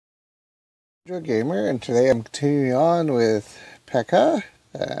Gamer, and today I'm continuing on with Pekka.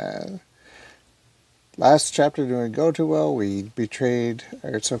 Last chapter didn't go too well. We betrayed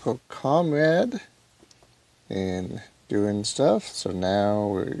our so-called comrade in doing stuff. So now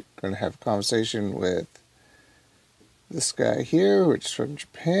we're going to have a conversation with this guy here, which is from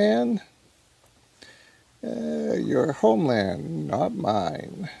Japan. Your homeland, not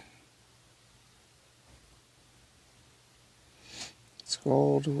mine. This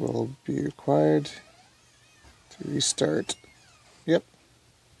gold will be required to restart. Yep.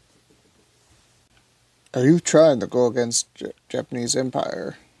 Are you trying to go against Japanese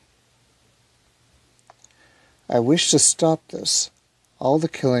Empire? I wish to stop this. All the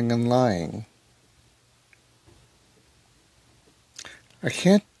killing and lying. I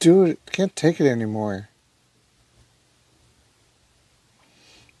can't do it. Can't take it anymore.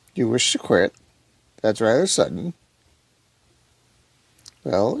 You wish to quit? That's rather sudden.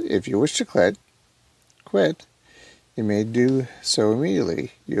 Well, if you wish to quit, you may do so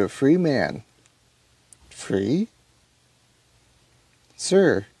immediately. You're a free man. Free?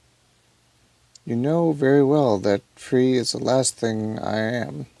 Sir, you know very well that free is the last thing I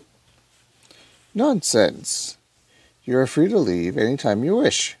am. Nonsense. You are free to leave any time you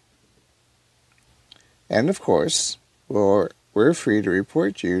wish. And of course, we're free to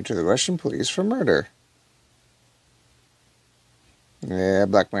report you to the Russian police for murder. Yeah,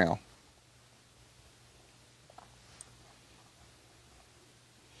 blackmail.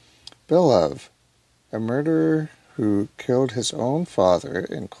 Belov, a murderer who killed his own father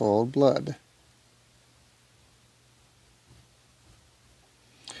in cold blood.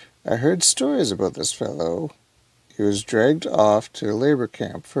 I heard stories about this fellow. He was dragged off to a labor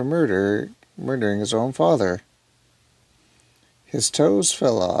camp for murdering his own father. His toes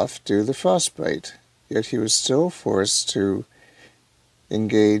fell off due to the frostbite, yet he was still forced to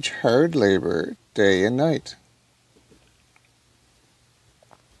engage hard labor day and night.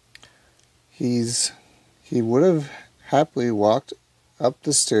 He would have happily walked up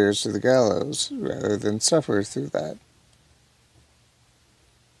the stairs to the gallows rather than suffer through that.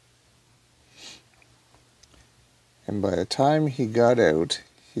 And by the time he got out,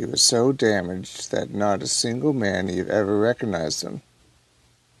 he was so damaged that not a single man had ever recognized him.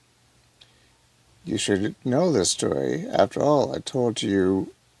 You should know this story. After all, I told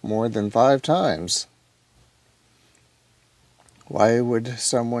you more than 5 times. Why would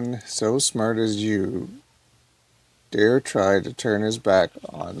someone so smart as you dare try to turn his back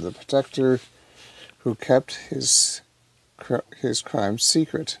on the protector who kept his crime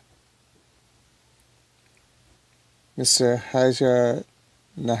secret? Mr. Haja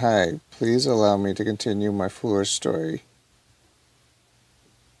Nahai, please allow me to continue my foolish story.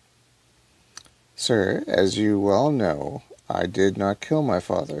 Sir, as you well know, I did not kill my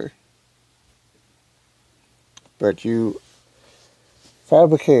father. But you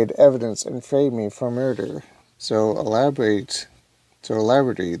fabricated evidence and framed me for murder, so elaborately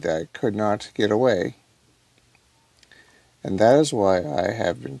that I could not get away. And that is why I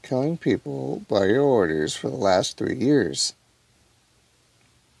have been killing people by your orders for the last 3 years.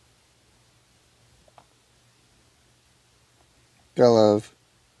 Belov,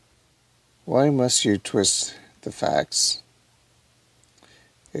 why must you twist the facts?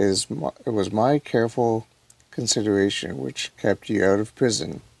 It was my careful consideration which kept you out of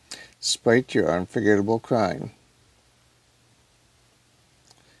prison, despite your unforgettable crime.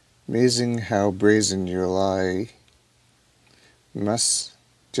 Amazing how brazen you lie. Must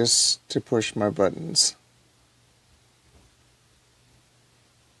just to push my buttons.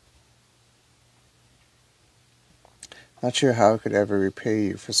 Not sure how I could ever repay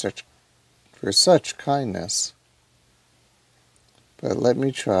you for such kindness. But let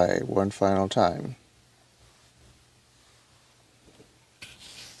me try one final time.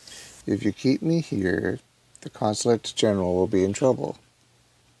 If you keep me here, the Consulate General will be in trouble.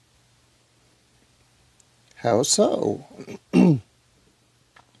 How so? I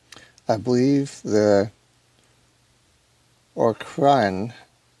believe the Orkrana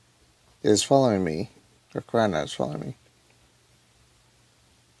is following me. Orkrana?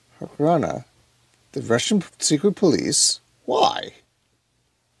 The Russian secret police? Why?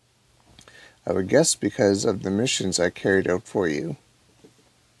 I would guess because of the missions I carried out for you.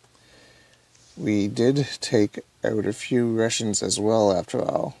 We did take out a few Russians as well, after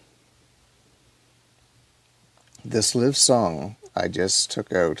all. This live song I just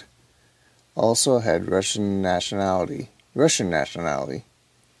took out also had Russian nationality. What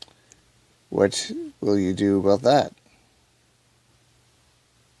will you do about that?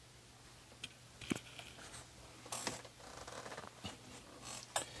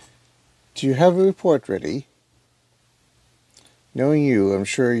 Do you have a report ready? Knowing you, I'm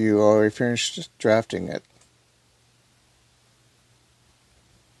sure you already finished drafting it.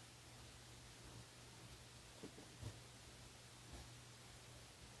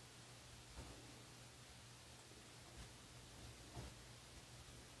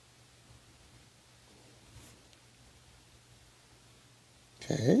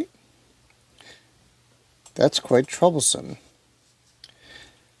 Okay. That's quite troublesome.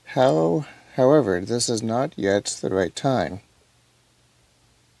 However, this is not yet the right time.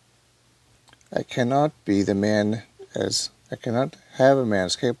 I cannot have a man as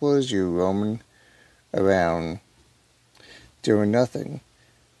capable as you roaming around doing nothing.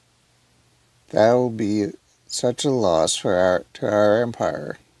 That will be such a loss to our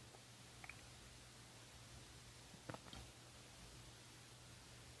empire.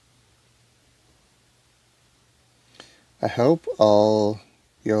 I hope all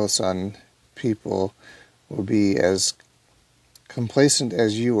Yosan people will be as complacent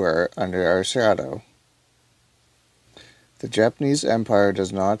as you are under our shadow. The Japanese Empire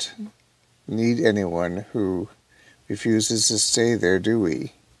does not need anyone who refuses to stay there, do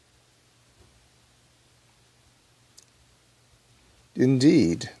we?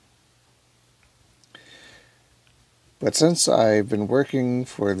 Indeed. But since I've been working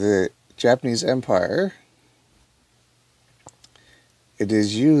for the Japanese Empire, it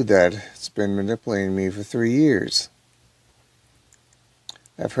is you that's been manipulating me for 3 years.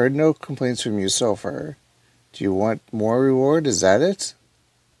 I've heard no complaints from you so far. Do you want more reward? Is that it?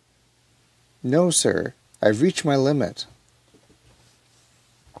 No, sir. I've reached my limit.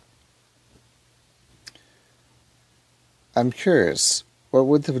 I'm curious. What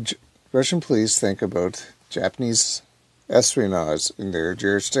would the Russian police think about Japanese espionage in their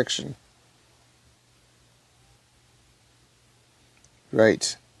jurisdiction?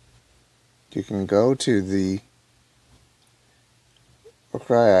 Right. You can go to the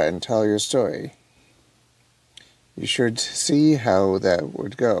Okraya and tell your story. You should see how that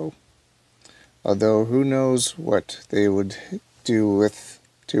would go. Although who knows what they would do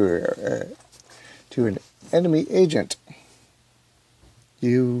to an enemy agent.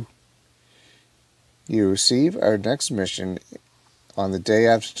 You receive our next mission on the day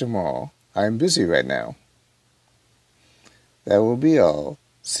after tomorrow. I'm busy right now. That will be all.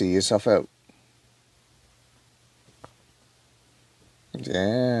 See yourself out.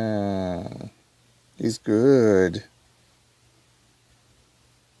 Yeah. He's good.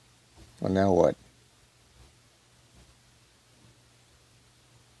 Well, now what?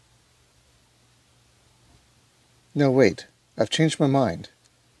 No, wait. I've changed my mind.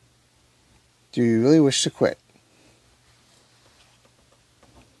 Do you really wish to quit?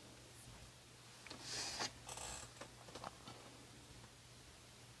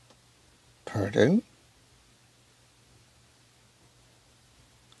 Pardon?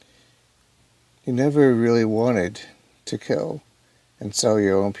 You never really wanted to kill and sell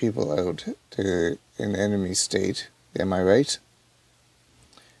your own people out to an enemy state, am I right?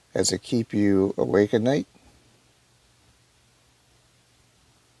 As it keep you awake at night?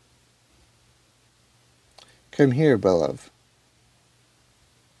 Come here, Belov.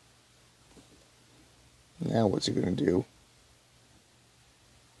 Now what's he gonna do?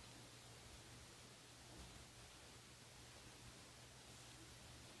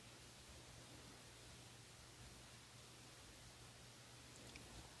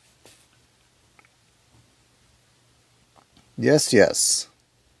 Yes, yes.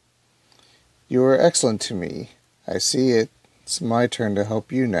 You are excellent to me. I see it's my turn to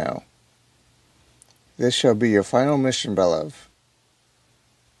help you now. This shall be your final mission, Belov.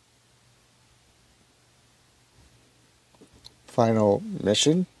 Final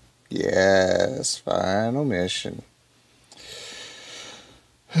mission? Yes, final mission.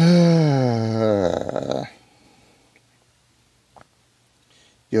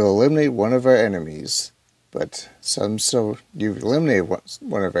 You'll eliminate one of our enemies, but you've eliminated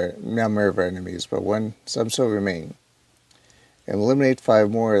one of our number of our enemies, but some still remain. And eliminate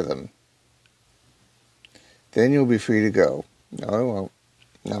 5 more of them. Then you'll be free to go. No, I won't.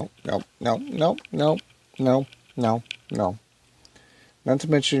 No, no, no, no, no, no, no, no. Not to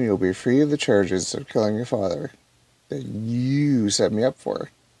mention you'll be free of the charges of killing your father that you set me up for.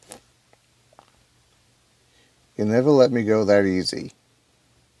 You'll never let me go that easy.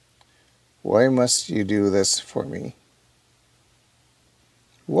 Why must you do this for me?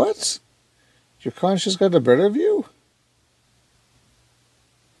 What? Your conscience got the better of you?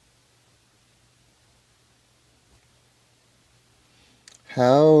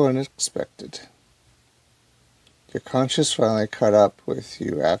 How unexpected. Your conscience finally caught up with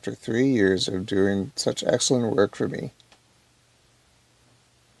you after 3 years of doing such excellent work for me.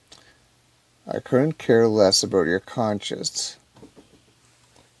 I couldn't care less about your conscience.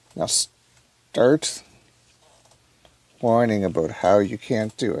 Now start whining about how you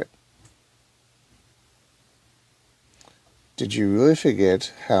can't do it. Did you really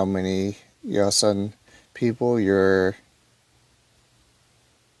forget how many Yasan people you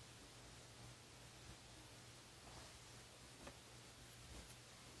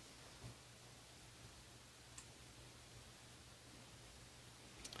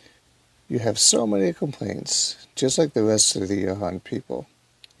have so many complaints, just like the rest of the Yahan people.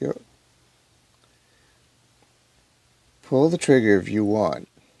 You pull the trigger if you want.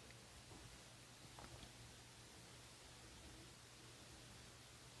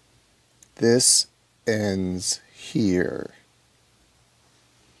 This ends here.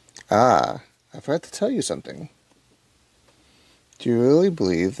 Ah, I forgot to tell you something. Do you really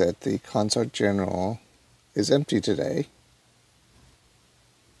believe that the Consort General is empty today?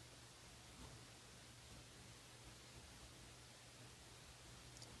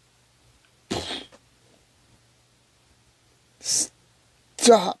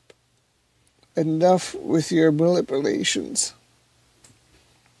 Stop! Enough with your manipulations.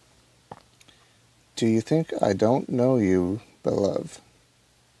 Do you think I don't know you, beloved?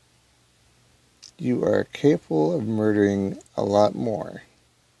 You are capable of murdering a lot more.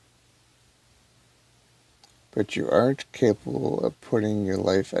 But you aren't capable of putting your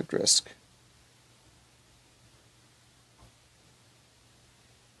life at risk.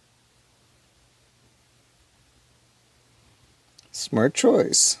 Smart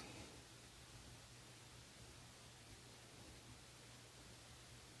choice.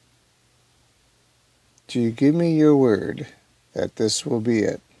 Do you give me your word that this will be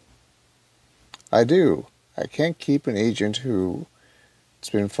it? I do. I can't keep an agent who's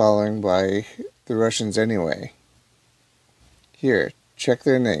been following by the Russians anyway. Here, check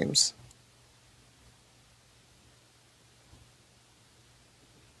their names.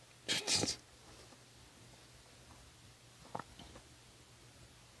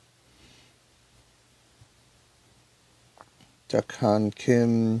 Dakhan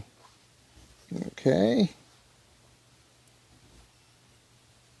Kim. Okay.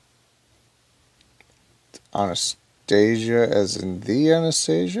 Anastasia, as in the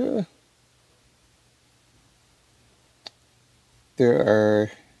Anastasia. There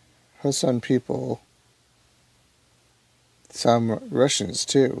are Hassan people, some Russians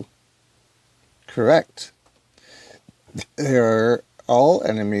too. Correct. They are all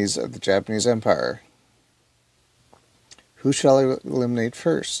enemies of the Japanese Empire. Who shall I eliminate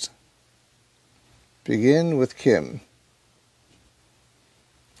first? Begin with Kim.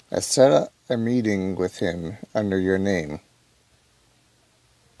 I set up a meeting with him under your name.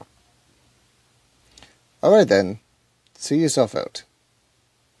 Alright then, see yourself out.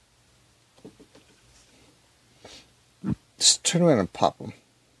 Just turn around and pop him.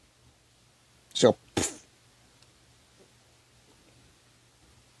 So, poof.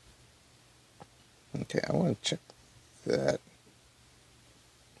 Okay, I want to check that.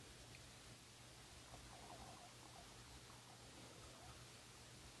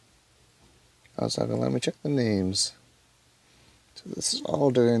 Also, let me check the names. So this is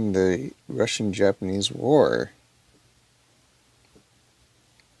all during the Russian-Japanese War.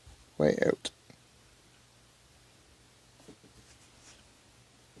 Way out.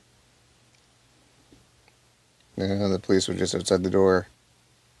 And the police were just outside the door.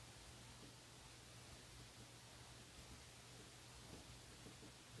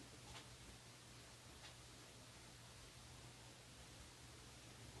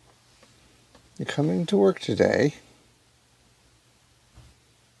 You're coming to work today?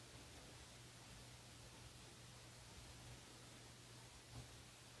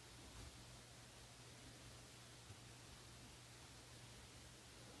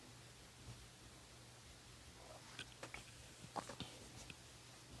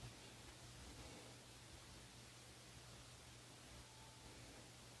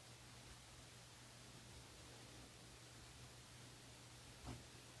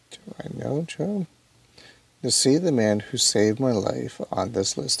 Do I know Joe? To see the man who saved my life on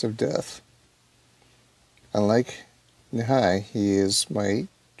this list of death. Unlike Nihai, he is my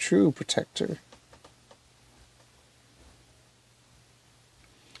true protector.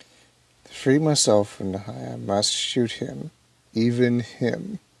 To free myself from Nihai, I must shoot him. Even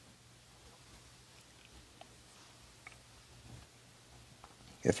him.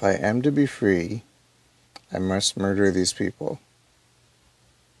 If I am to be free, I must murder these people.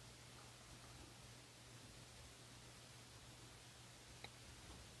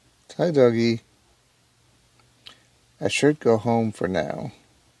 Hi, doggy. I should go home for now.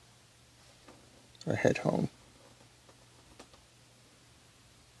 Or head home.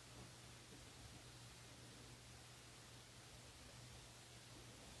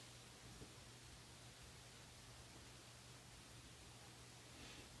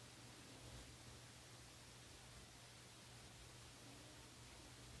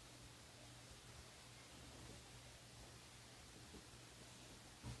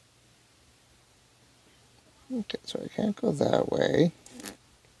 Okay, so I can't go that way.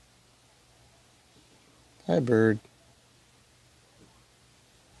 Hi, bird.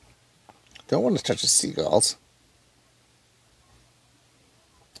 Don't want to touch the seagulls.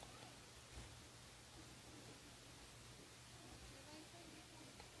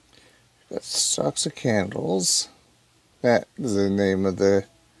 Got stocks of candles. That is the name of the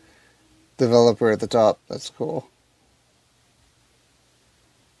developer at the top. That's cool.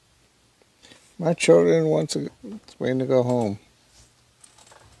 My children waiting to go home.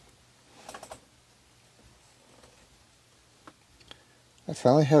 I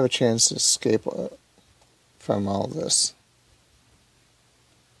finally have a chance to escape from all this.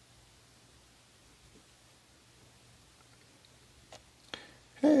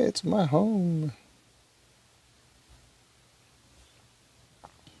 Hey, it's my home.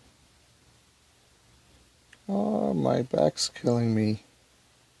 Oh, my back's killing me.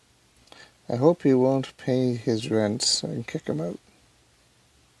 I hope he won't pay his rent so I can kick him out.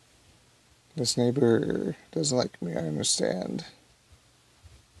 This neighbor doesn't like me, I understand.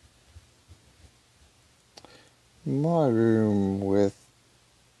 My room with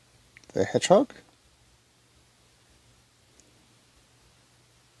the hedgehog?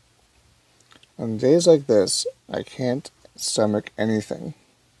 On days like this, I can't stomach anything.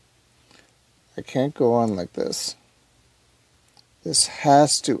 I can't go on like this. This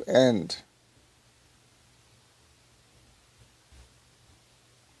has to end.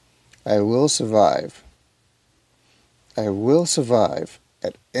 I will survive. I will survive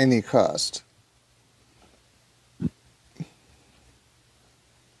at any cost.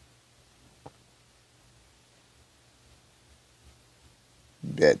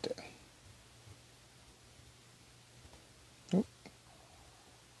 Bed. Oh,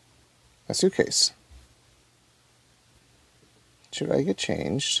 a suitcase. Should I get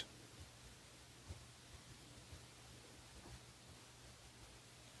changed?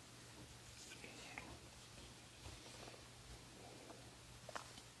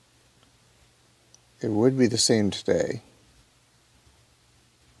 It would be the same today.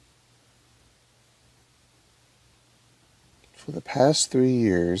 For the past 3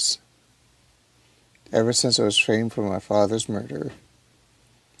 years, ever since I was framed for my father's murder,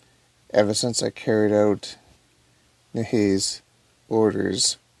 ever since I carried out Nahay's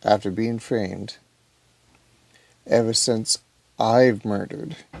orders after being framed, ever since I've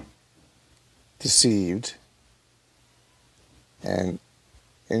murdered, deceived, and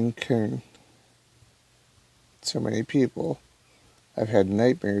incurred so many people, I've had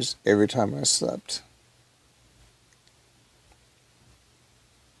nightmares every time I slept.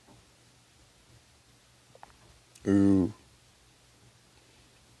 Ooh.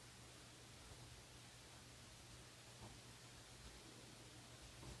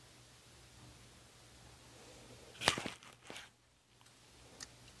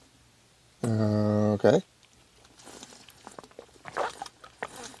 Okay.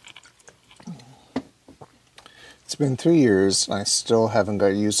 It's been 3 years and I still haven't got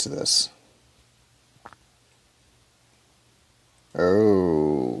used to this.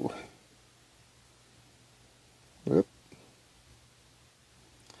 Oh. Whoop.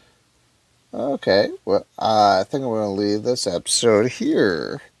 Okay, well, I think I'm going to leave this episode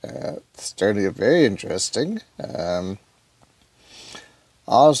here. It's starting to get very interesting.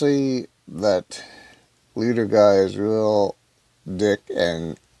 Honestly, that leader guy is real dick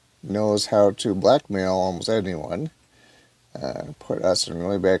and knows how to blackmail almost anyone. Put us in a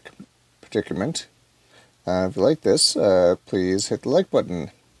really bad predicament. If you like this, please hit the like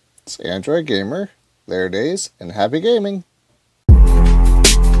button. It's Android Gamer, Lair Days, and happy gaming!